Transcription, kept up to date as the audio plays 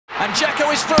And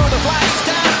Dzeko is through, the flag is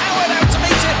down, Howard out to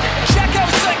meet it.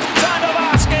 Dzeko's second time of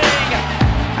asking.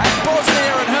 And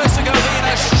Bosnia and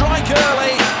Herzegovina strike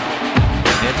early.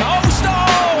 It post,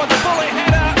 oh, and the bullet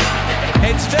header.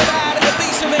 It's Vedad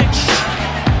Ibisevic.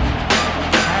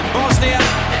 And Bosnia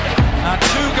are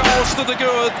 2 goals to the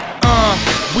good.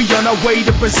 We on our way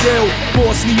to Brazil.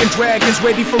 Bosnian dragons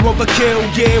ready for overkill.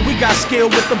 Yeah, we got skill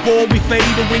with the ball, we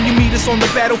fade. And when you meet us on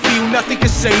the battlefield, nothing can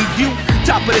save you.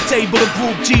 Top of the table of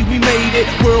Group G, we made it.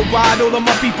 Worldwide, all of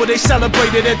my people, they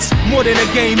celebrated. It's more than a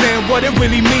game, man, what it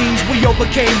really means. We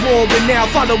overcame war and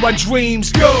now follow our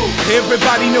dreams. Go!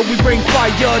 Everybody know we bring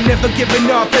fire, never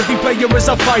giving up. Every player is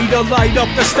a fighter. Light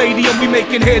up the stadium, we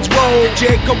making heads roll.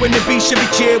 Dzeko in the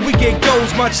Ibisevic here, we get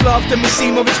goals. Much love to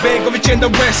Misimovic, Begovic and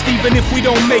the rest. Even if we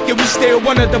don't make it, we still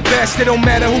one of the best. It don't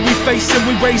matter who we facing,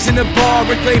 we raising the bar.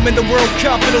 Reclaiming the World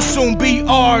Cup, it'll soon be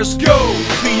ours. Go!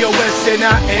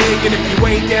 B-O-S-N-I-A, and if you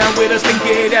ain't down with us, then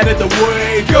get out of the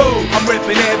way. Go! I'm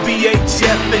reppin' that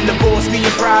BHF and the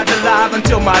Bosnian pride alive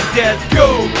until my death.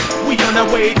 Go! We on our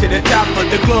way to the top of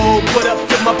the globe. What up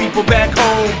to my people back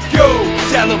home? Go!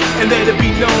 Tell them and let it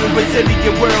be known.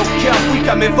 Brazilian World Cup, we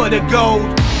coming for the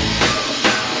gold.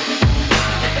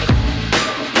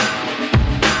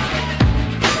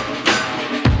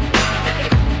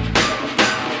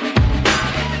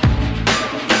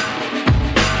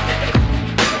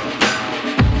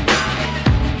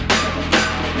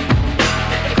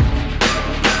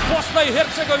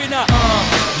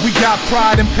 We got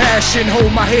pride and passion,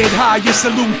 hold my head high and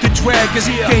salute the dragons.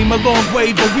 Came a long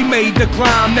way, but we made the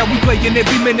climb. Now we playing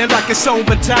every minute like it's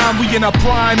overtime. We in our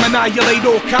prime, annihilate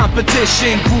all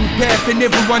competition. Group F and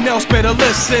everyone else better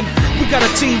listen. We got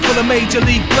a team full of major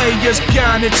league players.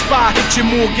 Pjanic, Spy, hitching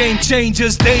more game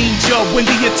changers. Danger when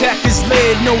the attack is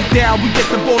led, no doubt. We get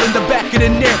the ball in the back of the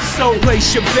net. So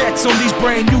place your bets on these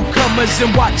brand newcomers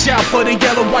and watch out for the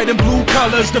yellow, white, and blue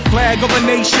colors. The flag of a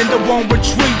nation that won't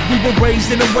retreat. We were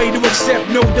raised in a way to accept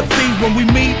no defeat. When we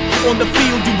meet on the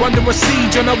field, you under a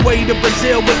siege. On our way to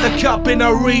Brazil with the cup in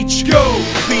our reach. Go!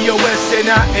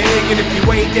 B-O-S-N-I-A, and if you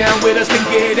ain't down with us, then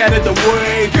get out of the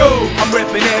way. Go! I'm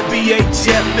reppin' that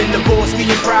BHF and the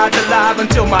Bosnian pride alive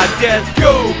until my death.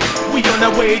 Go! We on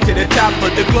our way to the top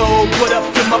of the globe. What up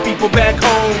to my people back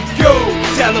home? Go!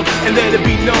 Tell them and let it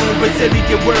be known.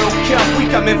 Brazilian World Cup, we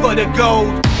coming for the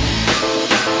gold.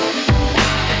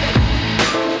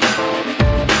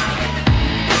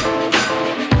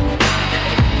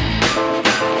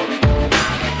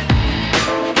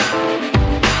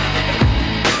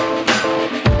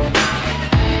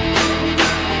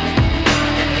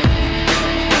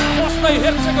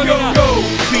 Go, go,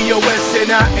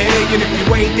 B-O-S-N-I-A, and if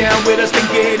you ain't down with us, then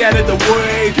get out of the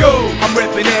way. Go, I'm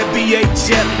reppin' that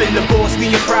BHF and the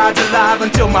Bosnian pride's alive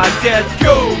until my death.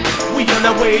 Go, we on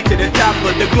our way to the top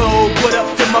of the globe. What up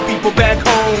to my people back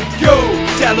home? Go,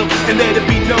 tell them and let it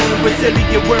be known.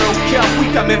 Brazilian World Cup, we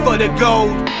coming for the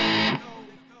gold.